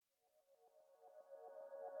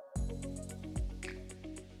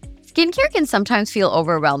Skincare can sometimes feel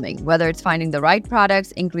overwhelming, whether it's finding the right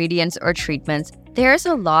products, ingredients, or treatments. There's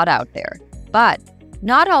a lot out there, but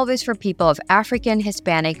not always for people of African,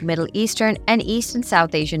 Hispanic, Middle Eastern, and East and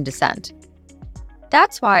South Asian descent.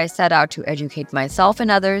 That's why I set out to educate myself and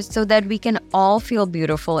others so that we can all feel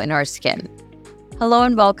beautiful in our skin. Hello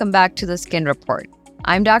and welcome back to the Skin Report.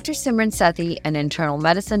 I'm Dr. Simran Sethi, an internal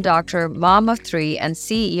medicine doctor, mom of 3, and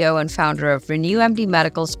CEO and founder of RenewMD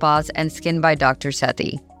Medical Spas and Skin by Dr.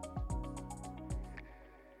 Sethi.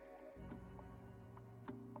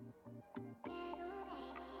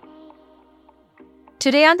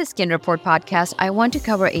 Today on the Skin Report podcast, I want to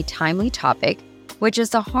cover a timely topic, which is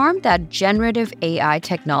the harm that generative AI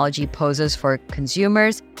technology poses for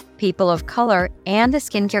consumers, people of color, and the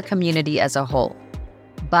skincare community as a whole.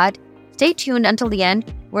 But stay tuned until the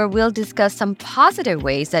end, where we'll discuss some positive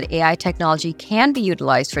ways that AI technology can be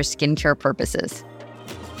utilized for skincare purposes.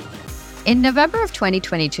 In November of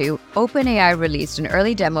 2022, OpenAI released an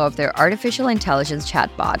early demo of their artificial intelligence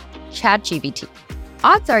chatbot, ChatGPT.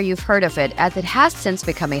 Odds are you've heard of it, as it has since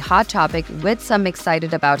become a hot topic, with some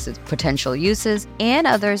excited about its potential uses and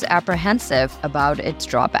others apprehensive about its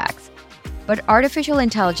drawbacks. But artificial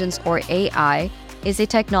intelligence, or AI, is a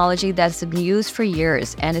technology that's been used for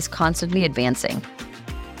years and is constantly advancing.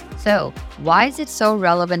 So, why is it so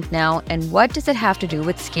relevant now, and what does it have to do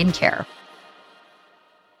with skincare?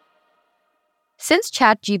 Since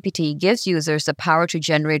ChatGPT gives users the power to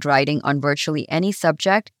generate writing on virtually any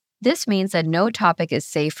subject, this means that no topic is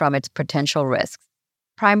safe from its potential risks.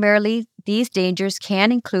 Primarily, these dangers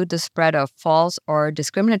can include the spread of false or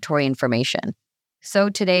discriminatory information. So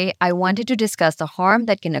today, I wanted to discuss the harm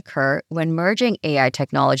that can occur when merging AI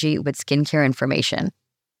technology with skincare information.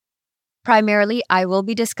 Primarily, I will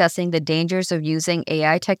be discussing the dangers of using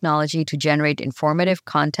AI technology to generate informative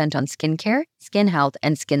content on skincare, skin health,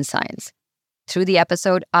 and skin science. Through the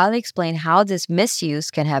episode, I'll explain how this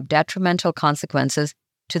misuse can have detrimental consequences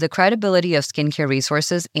to the credibility of skincare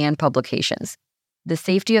resources and publications, the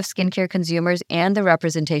safety of skincare consumers, and the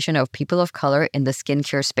representation of people of color in the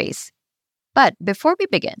skincare space. But before we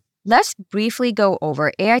begin, let's briefly go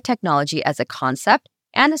over AI technology as a concept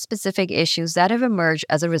and the specific issues that have emerged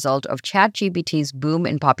as a result of ChatGPT's boom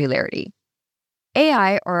in popularity.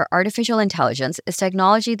 AI, or artificial intelligence, is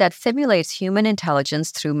technology that simulates human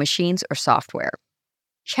intelligence through machines or software.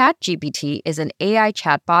 ChatGPT is an AI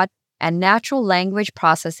chatbot and natural language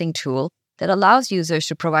processing tool that allows users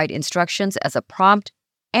to provide instructions as a prompt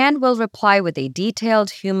and will reply with a detailed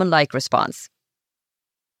human-like response.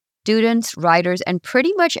 Students, writers, and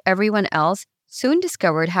pretty much everyone else soon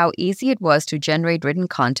discovered how easy it was to generate written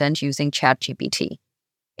content using ChatGPT.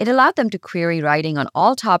 It allowed them to query writing on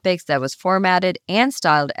all topics that was formatted and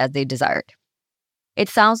styled as they desired. It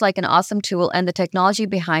sounds like an awesome tool, and the technology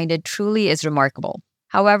behind it truly is remarkable.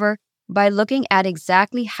 However, by looking at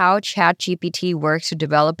exactly how ChatGPT works to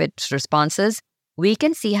develop its responses, we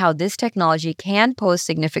can see how this technology can pose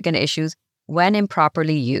significant issues when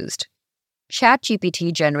improperly used.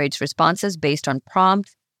 ChatGPT generates responses based on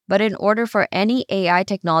prompts, but in order for any AI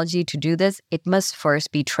technology to do this, it must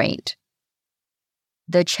first be trained.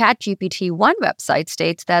 The ChatGPT 1 website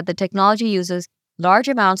states that the technology uses large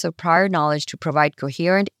amounts of prior knowledge to provide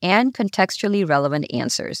coherent and contextually relevant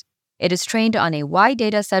answers. It is trained on a wide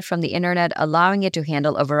data set from the internet, allowing it to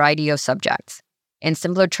handle a variety of subjects. In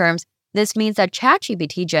simpler terms, this means that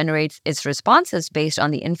ChatGPT generates its responses based on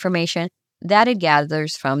the information that it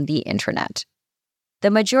gathers from the internet. The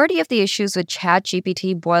majority of the issues with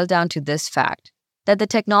ChatGPT boil down to this fact, that the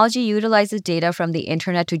technology utilizes data from the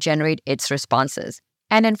internet to generate its responses.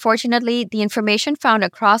 And unfortunately, the information found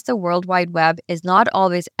across the World Wide Web is not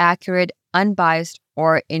always accurate, unbiased,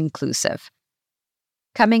 or inclusive.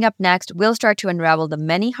 Coming up next, we'll start to unravel the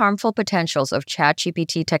many harmful potentials of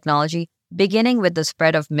ChatGPT technology, beginning with the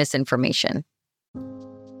spread of misinformation.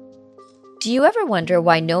 Do you ever wonder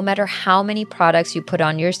why no matter how many products you put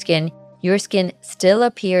on your skin still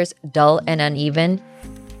appears dull and uneven?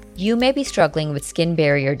 You may be struggling with skin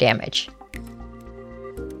barrier damage.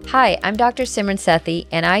 Hi, I'm Dr. Simran Sethi,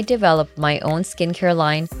 and I developed my own skincare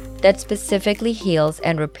line that specifically heals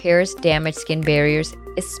and repairs damaged skin barriers,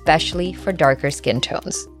 especially for darker skin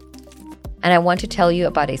tones. And I want to tell you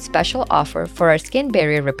about a special offer for our skin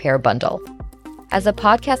barrier repair bundle. As a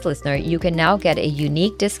podcast listener, you can now get a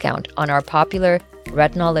unique discount on our popular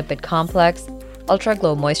Retinol Lipid Complex, Ultra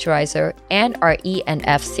Glow Moisturizer, and our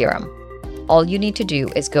E&F Serum. All you need to do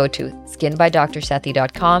is go to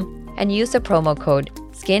skinbydrsethi.com and use the promo code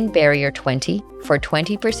SkinBarrier20 for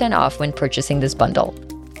 20% off when purchasing this bundle.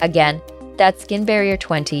 Again, that's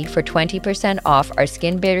SkinBarrier20 for 20% off our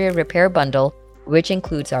Skin Barrier Repair Bundle, which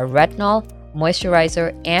includes our retinol,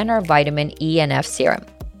 moisturizer, and our vitamin E and F serum.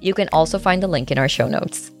 You can also find the link in our show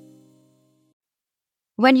notes.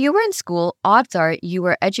 When you were in school, odds are you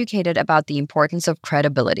were educated about the importance of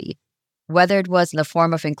credibility, whether it was in the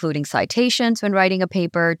form of including citations when writing a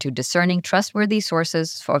paper to discerning trustworthy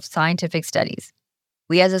sources of scientific studies.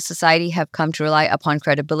 We as a society have come to rely upon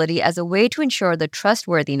credibility as a way to ensure the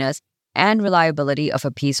trustworthiness and reliability of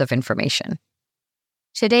a piece of information.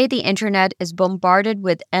 Today, the internet is bombarded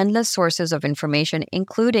with endless sources of information,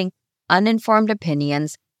 including uninformed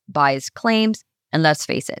opinions, biased claims, and let's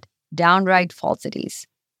face it, downright falsities.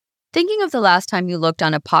 Thinking of the last time you looked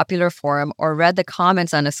on a popular forum or read the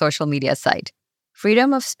comments on a social media site,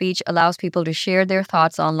 freedom of speech allows people to share their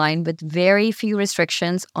thoughts online with very few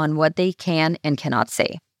restrictions on what they can and cannot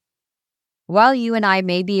say. While you and I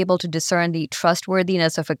may be able to discern the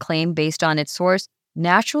trustworthiness of a claim based on its source,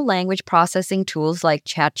 natural language processing tools like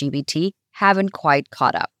ChatGPT haven't quite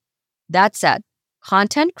caught up. That said,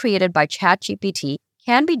 content created by ChatGPT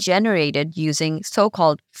can be generated using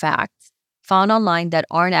so-called facts found online that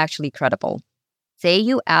aren't actually credible. Say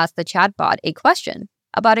you ask the chatbot a question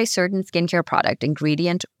about a certain skincare product,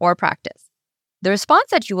 ingredient, or practice. The response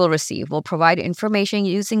that you will receive will provide information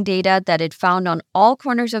using data that it found on all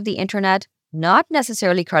corners of the internet, not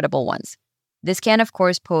necessarily credible ones. This can, of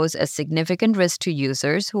course, pose a significant risk to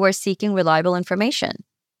users who are seeking reliable information.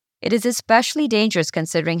 It is especially dangerous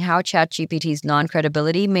considering how ChatGPT's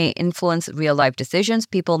non-credibility may influence real-life decisions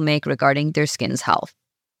people make regarding their skin's health.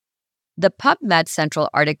 The PubMed Central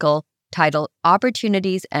article titled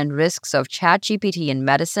Opportunities and Risks of ChatGPT in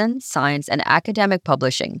Medicine, Science, and Academic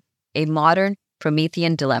Publishing, a Modern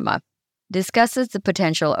Promethean Dilemma, discusses the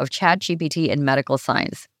potential of ChatGPT in medical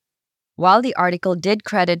science. While the article did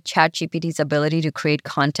credit ChatGPT's ability to create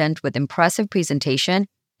content with impressive presentation,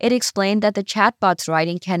 it explained that the chatbot's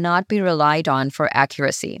writing cannot be relied on for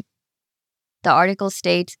accuracy. The article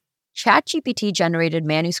states, ChatGPT-generated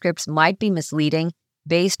manuscripts might be misleading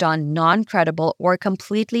based on non-credible or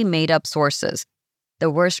completely made-up sources. The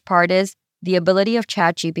worst part is, the ability of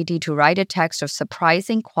ChatGPT to write a text of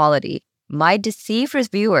surprising quality might deceive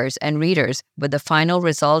reviewers and readers, with the final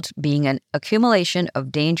result being an accumulation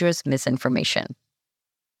of dangerous misinformation.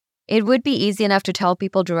 It would be easy enough to tell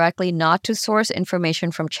people directly not to source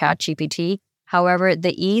information from ChatGPT. However,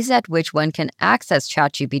 the ease at which one can access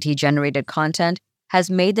ChatGPT-generated content has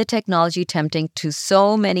made the technology tempting to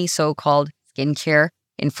so many so-called skincare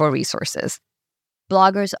info resources.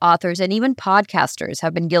 Bloggers, authors, and even podcasters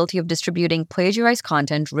have been guilty of distributing plagiarized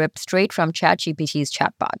content ripped straight from ChatGPT's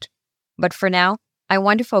chatbot. But for now, I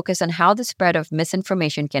want to focus on how the spread of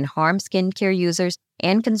misinformation can harm skincare users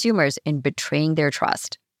and consumers in betraying their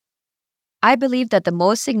trust. I believe that the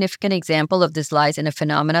most significant example of this lies in a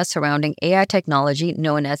phenomena surrounding AI technology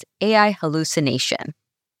known as AI hallucination.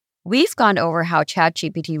 We've gone over how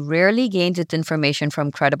ChatGPT rarely gains its information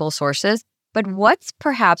from credible sources, but what's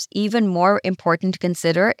perhaps even more important to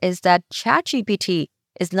consider is that ChatGPT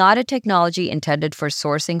is not a technology intended for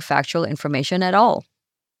sourcing factual information at all.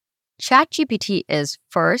 ChatGPT is,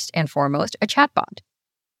 first and foremost, a chatbot.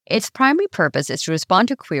 Its primary purpose is to respond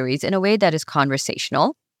to queries in a way that is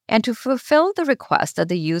conversational and to fulfill the request that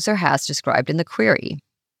the user has described in the query.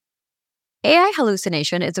 AI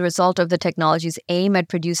hallucination is a result of the technology's aim at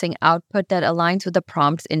producing output that aligns with the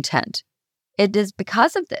prompt's intent. It is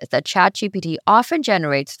because of this that ChatGPT often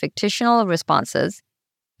generates fictional responses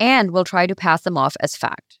and will try to pass them off as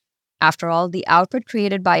fact. After all, the output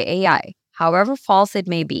created by AI, however false it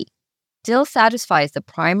may be, still satisfies the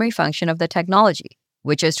primary function of the technology,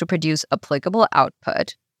 which is to produce applicable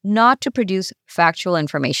output, not to produce factual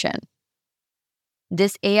information.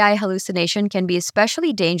 This AI hallucination can be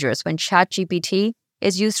especially dangerous when ChatGPT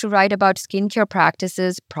is used to write about skincare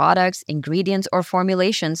practices, products, ingredients, or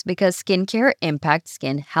formulations because skincare impacts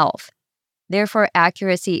skin health. Therefore,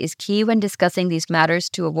 accuracy is key when discussing these matters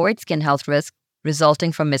to avoid skin health risks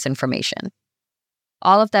resulting from misinformation.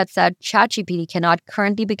 All of that said, ChatGPT cannot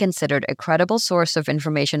currently be considered a credible source of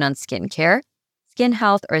information on skincare, skin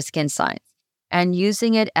health, or skin science, and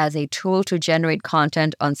using it as a tool to generate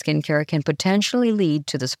content on skincare can potentially lead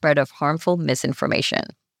to the spread of harmful misinformation.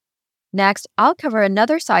 Next, I'll cover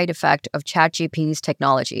another side effect of ChatGPT's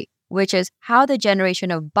technology, which is how the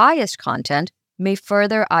generation of biased content may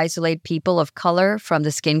further isolate people of color from the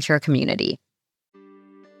skincare community.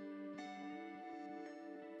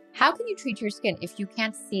 How can you treat your skin if you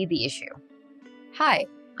can't see the issue? Hi,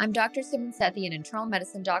 I'm Dr. Simran Sethi, an internal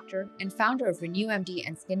medicine doctor and founder of RenewMD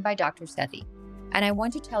and Skin by Dr. Sethi, and I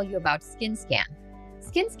want to tell you about SkinScan.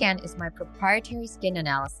 SkinScan is my proprietary skin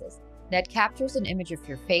analysis that captures an image of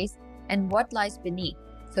your face and what lies beneath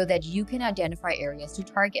so that you can identify areas to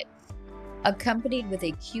target. Accompanied with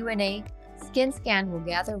a Q&A, Skin Scan will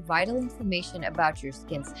gather vital information about your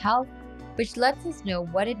skin's health, which lets us know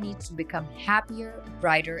what it needs to become happier,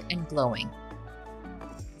 brighter, and glowing.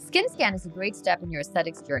 Skin Scan is a great step in your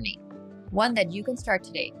aesthetics journey, one that you can start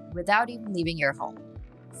today without even leaving your home.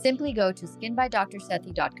 Simply go to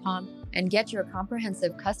skinbydrsethi.com and get your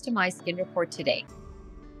comprehensive customized skin report today.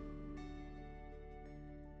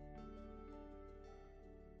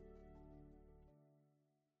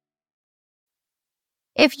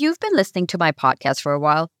 If you've been listening to my podcast for a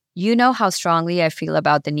while, you know how strongly I feel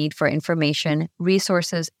about the need for information,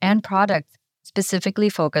 resources, and products specifically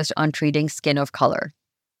focused on treating skin of color.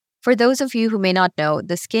 For those of you who may not know,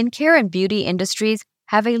 the skincare and beauty industries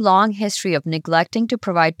have a long history of neglecting to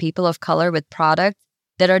provide people of color with products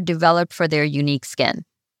that are developed for their unique skin.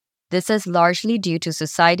 This is largely due to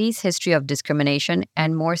society's history of discrimination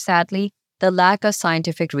and, more sadly, the lack of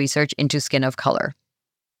scientific research into skin of color.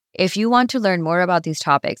 If you want to learn more about these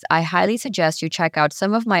topics, I highly suggest you check out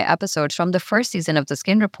some of my episodes from the first season of the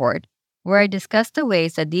Skin Report, where I discuss the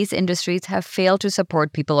ways that these industries have failed to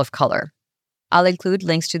support people of color. I'll include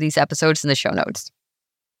links to these episodes in the show notes.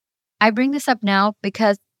 I bring this up now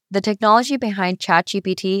because the technology behind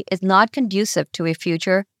ChatGPT is not conducive to a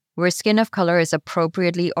future where skin of color is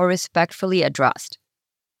appropriately or respectfully addressed.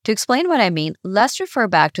 To explain what I mean, let's refer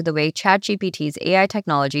back to the way ChatGPT's AI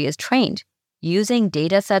technology is trained, using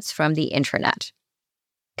datasets from the internet.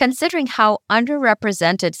 Considering how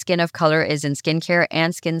underrepresented skin of color is in skincare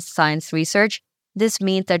and skin science research, this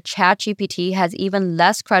means that ChatGPT has even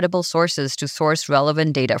less credible sources to source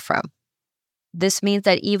relevant data from. This means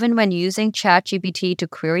that even when using ChatGPT to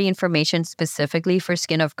query information specifically for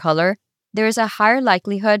skin of color, there is a higher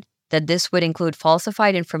likelihood that this would include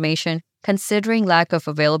falsified information, considering lack of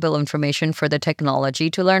available information for the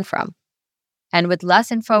technology to learn from. And with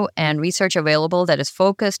less info and research available that is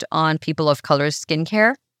focused on people of color's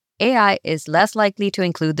skincare, AI is less likely to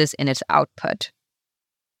include this in its output.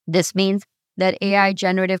 This means that AI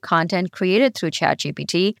generative content created through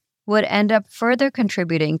ChatGPT would end up further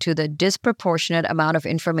contributing to the disproportionate amount of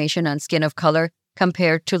information on skin of color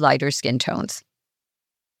compared to lighter skin tones.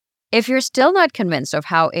 If you're still not convinced of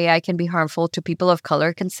how AI can be harmful to people of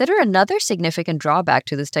color, consider another significant drawback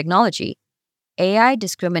to this technology: AI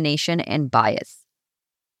discrimination and bias.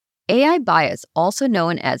 AI bias, also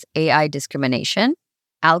known as AI discrimination,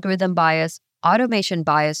 algorithm bias, automation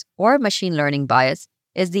bias, or machine learning bias,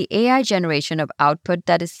 is the AI generation of output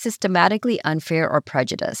that is systematically unfair or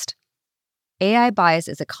prejudiced. AI bias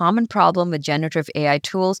is a common problem with generative AI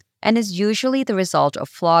tools and is usually the result of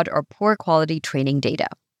flawed or poor quality training data.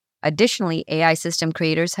 Additionally, AI system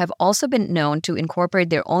creators have also been known to incorporate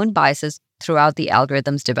their own biases throughout the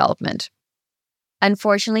algorithm's development.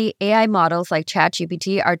 Unfortunately, AI models like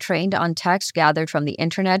ChatGPT are trained on text gathered from the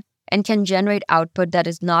internet and can generate output that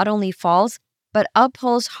is not only false, but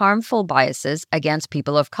upholds harmful biases against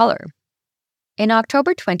people of color. In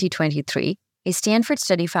October 2023, a Stanford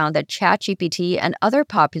study found that ChatGPT and other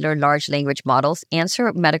popular large language models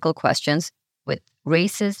answer medical questions with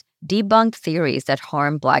racist, debunked theories that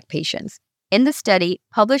harm Black patients. In the study,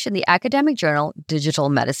 published in the academic journal Digital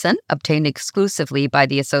Medicine, obtained exclusively by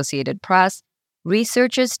the Associated Press,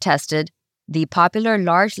 researchers tested the popular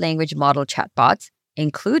large language model chatbots,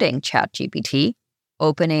 including ChatGPT,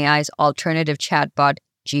 OpenAI's alternative chatbot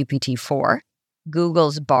GPT-4,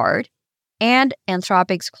 Google's Bard, and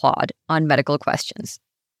Anthropic's Claude on medical questions.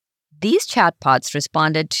 These chatbots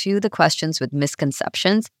responded to the questions with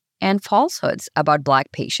misconceptions and falsehoods about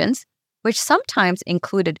Black patients, which sometimes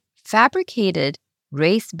included fabricated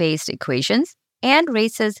race-based equations and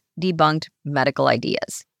racist debunked medical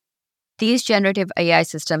ideas. These generative AI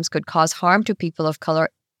systems could cause harm to people of color,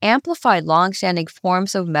 amplify long-standing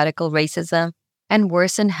forms of medical racism, and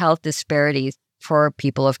worsen health disparities for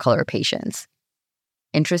people of color patients.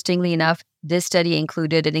 Interestingly enough, this study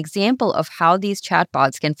included an example of how these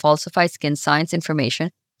chatbots can falsify skin science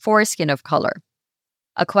information for skin of color.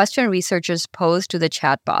 A question researchers posed to the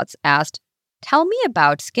chatbots asked, "Tell me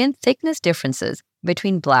about skin thickness differences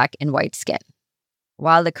between Black and white skin."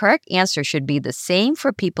 While the correct answer should be the same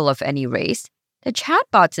for people of any race, the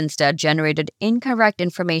chatbots instead generated incorrect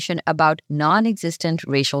information about non-existent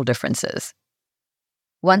racial differences.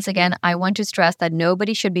 Once again, I want to stress that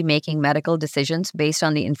nobody should be making medical decisions based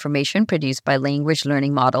on the information produced by language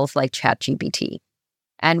learning models like ChatGPT.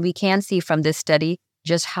 And we can see from this study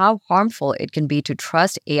just how harmful it can be to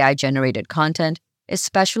trust AI-generated content,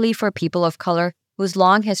 especially for people of color whose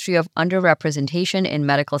long history of underrepresentation in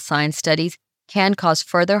medical science studies can cause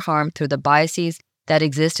further harm through the biases that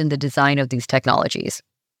exist in the design of these technologies.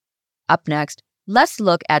 Up next, let's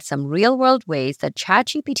look at some real-world ways that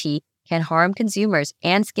ChatGPT can harm consumers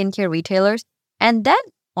and skincare retailers, and then,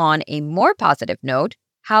 on a more positive note,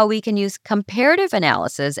 how we can use comparative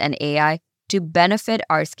analysis and AI to benefit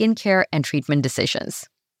our skincare and treatment decisions.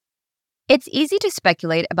 It's easy to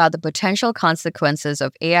speculate about the potential consequences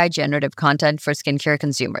of AI generative content for skincare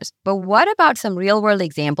consumers, but what about some real-world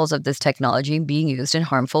examples of this technology being used in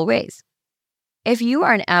harmful ways? If you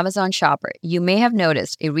are an Amazon shopper, you may have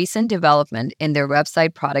noticed a recent development in their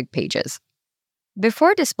website product pages.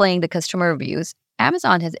 Before displaying the customer reviews,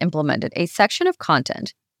 Amazon has implemented a section of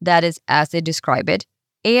content that is, as they describe it,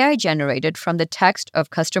 AI generated from the text of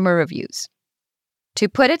customer reviews. To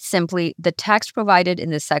put it simply, the text provided in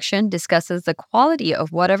this section discusses the quality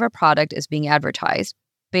of whatever product is being advertised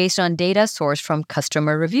based on data sourced from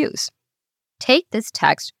customer reviews. Take this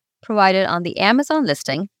text provided on the Amazon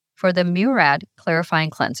listing for the Murad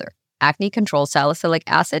Clarifying Cleanser, Acne Control Salicylic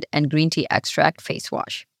Acid and Green Tea Extract Face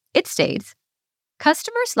Wash. It states,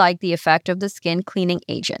 customers like the effect of the skin cleaning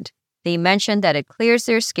agent. They mention that it clears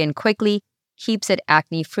their skin quickly, keeps it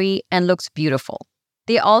acne-free, and looks beautiful.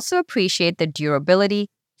 They also appreciate the durability,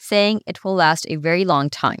 saying it will last a very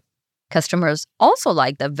long time. Customers also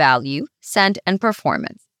like the value, scent, and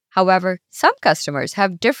performance. However, some customers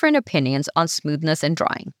have different opinions on smoothness and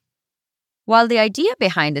drying. While the idea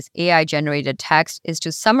behind this AI-generated text is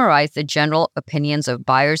to summarize the general opinions of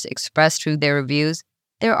buyers expressed through their reviews,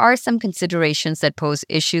 there are some considerations that pose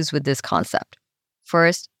issues with this concept.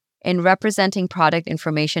 First, in representing product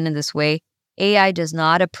information in this way, AI does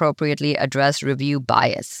not appropriately address review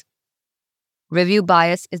bias. Review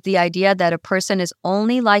bias is the idea that a person is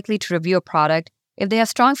only likely to review a product if they have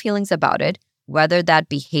strong feelings about it, whether that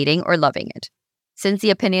be hating or loving it. Since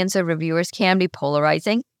the opinions of reviewers can be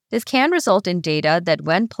polarizing, this can result in data that,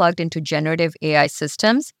 when plugged into generative AI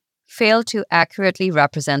systems, fail to accurately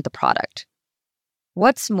represent the product.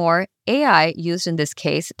 What's more, AI used in this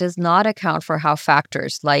case does not account for how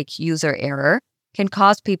factors like user error can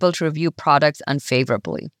cause people to review products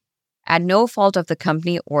unfavorably, at no fault of the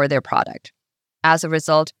company or their product. As a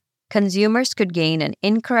result, consumers could gain an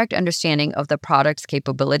incorrect understanding of the product's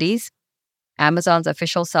capabilities. Amazon's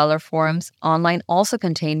official seller forums online also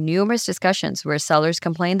contain numerous discussions where sellers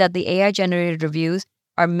complain that the AI-generated reviews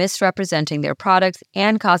are misrepresenting their products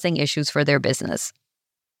and causing issues for their business.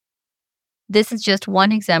 This is just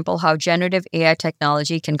one example how generative AI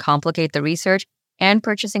technology can complicate the research and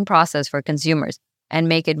purchasing process for consumers and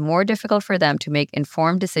make it more difficult for them to make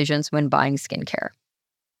informed decisions when buying skincare.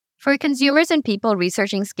 For consumers and people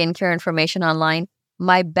researching skincare information online,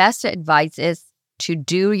 my best advice is to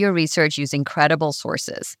do your research using credible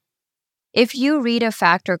sources. If you read a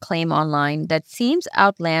fact or claim online that seems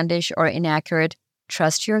outlandish or inaccurate,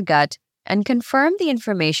 trust your gut and confirm the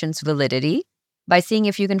information's validity by seeing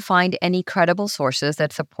if you can find any credible sources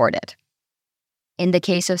that support it. In the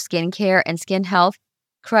case of skincare and skin health,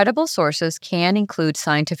 credible sources can include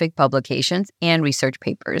scientific publications and research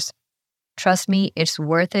papers. Trust me, it's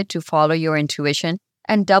worth it to follow your intuition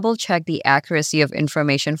and double-check the accuracy of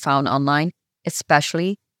information found online,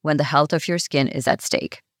 especially when the health of your skin is at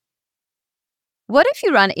stake. What if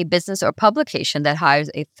you run a business or publication that hires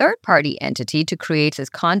a third-party entity to create this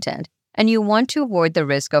content, and you want to avoid the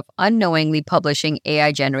risk of unknowingly publishing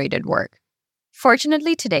AI-generated work?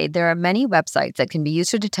 Fortunately, today, there are many websites that can be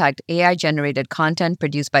used to detect AI-generated content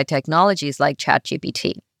produced by technologies like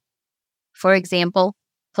ChatGPT. For example,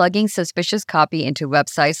 plugging suspicious copy into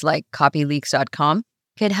websites like copyleaks.com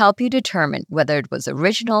can help you determine whether it was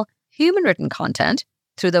original, human-written content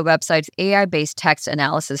through the website's AI-based text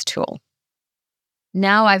analysis tool.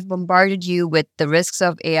 Now I've bombarded you with the risks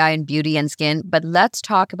of AI in beauty and skin, but let's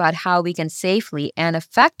talk about how we can safely and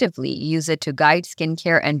effectively use it to guide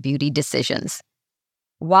skincare and beauty decisions.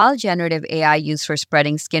 While generative AI used for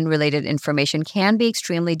spreading skin-related information can be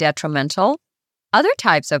extremely detrimental, other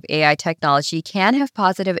types of AI technology can have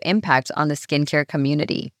positive impacts on the skincare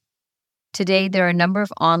community. Today, there are a number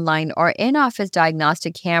of online or in-office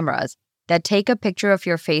diagnostic cameras that take a picture of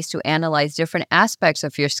your face to analyze different aspects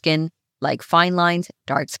of your skin, like fine lines,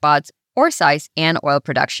 dark spots, pore size, and oil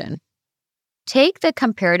production. Take the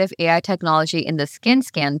comparative AI technology in the Skin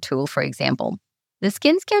Scan tool, for example. The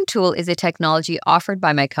Skin Scan tool is a technology offered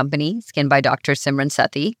by my company, Skin by Dr. Simran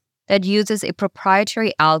Sethi, that uses a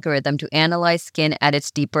proprietary algorithm to analyze skin at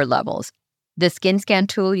its deeper levels. The Skin Scan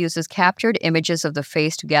tool uses captured images of the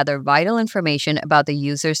face to gather vital information about the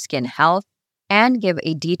user's skin health and give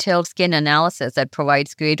a detailed skin analysis that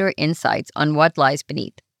provides greater insights on what lies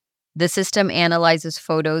beneath. The system analyzes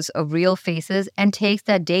photos of real faces and takes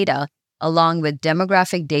that data, along with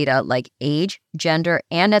demographic data like age, gender,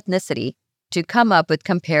 and ethnicity, to come up with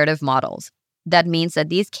comparative models. That means that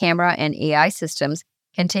these camera and AI systems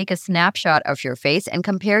can take a snapshot of your face and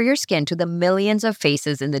compare your skin to the millions of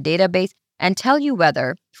faces in the database and tell you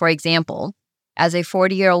whether, for example, as a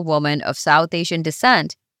 40-year-old woman of South Asian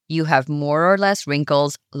descent, you have more or less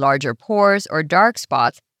wrinkles, larger pores, or dark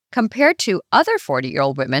spots compared to other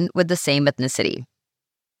 40-year-old women with the same ethnicity.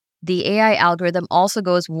 The AI algorithm also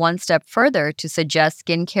goes one step further to suggest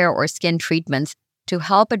skincare or skin treatments to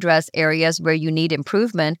help address areas where you need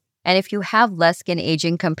improvement, and if you have less skin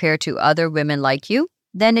aging compared to other women like you,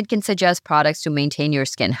 then it can suggest products to maintain your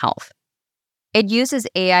skin health. It uses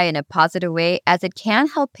AI in a positive way as it can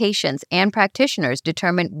help patients and practitioners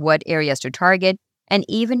determine what areas to target and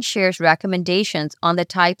even shares recommendations on the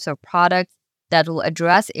types of products that will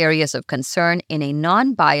address areas of concern in a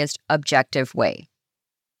non-biased, objective way.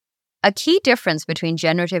 A key difference between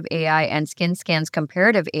generative AI and SkinScan's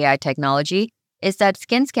comparative AI technology is that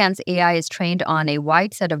SkinScan's AI is trained on a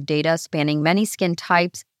wide set of data spanning many skin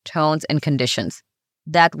types, tones, and conditions.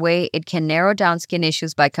 That way, it can narrow down skin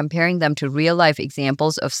issues by comparing them to real-life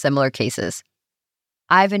examples of similar cases.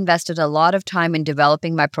 I've invested a lot of time in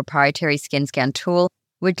developing my proprietary SkinScan tool,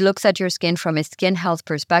 which looks at your skin from a skin health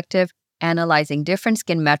perspective, analyzing different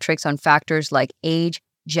skin metrics on factors like age,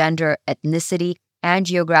 gender, ethnicity, and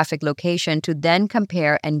geographic location to then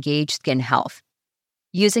compare and gauge skin health.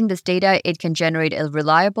 Using this data, it can generate a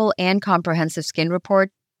reliable and comprehensive skin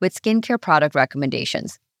report with skincare product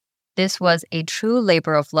recommendations. This was a true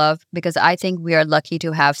labor of love because I think we are lucky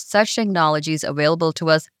to have such technologies available to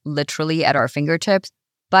us literally at our fingertips,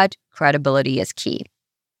 but credibility is key.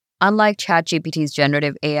 Unlike ChatGPT's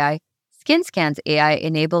generative AI, SkinScan's AI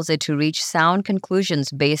enables it to reach sound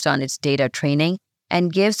conclusions based on its data training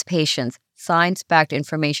and gives patients science-backed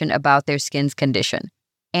information about their skin's condition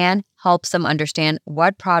and helps them understand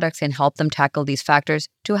what products can help them tackle these factors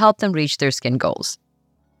to help them reach their skin goals.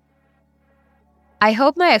 I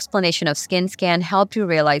hope my explanation of SkinScan helped you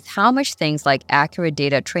realize how much things like accurate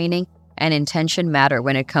data training and intention matter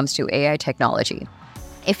when it comes to AI technology.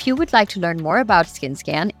 If you would like to learn more about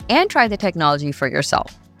SkinScan and try the technology for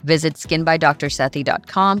yourself, visit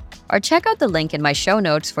skinbydrsethi.com or check out the link in my show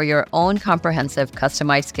notes for your own comprehensive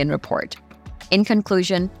customized skin report. In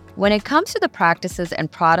conclusion, when it comes to the practices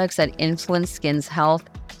and products that influence skin's health,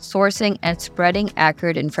 sourcing and spreading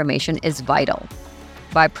accurate information is vital.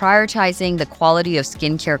 By prioritizing the quality of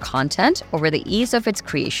skincare content over the ease of its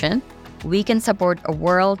creation, we can support a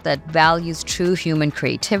world that values true human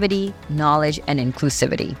creativity, knowledge, and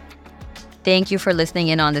inclusivity. Thank you for listening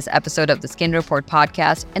in on this episode of the Skin Report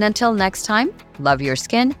podcast. And until next time, love your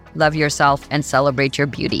skin, love yourself, and celebrate your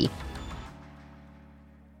beauty.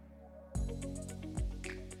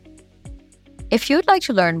 If you'd like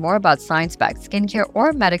to learn more about science-backed skincare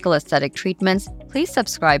or medical aesthetic treatments, please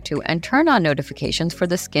subscribe to and turn on notifications for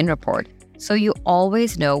the Skin Report so you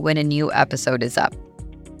always know when a new episode is up.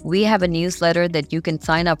 We have a newsletter that you can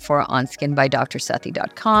sign up for on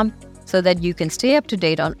skinbydrsethi.com so that you can stay up to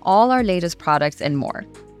date on all our latest products and more.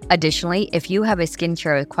 Additionally, if you have a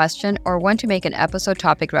skincare question or want to make an episode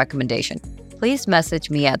topic recommendation, please message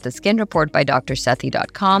me at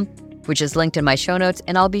theskinreportbydrsethi.com, which is linked in my show notes,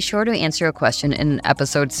 and I'll be sure to answer your question in an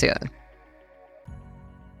episode soon.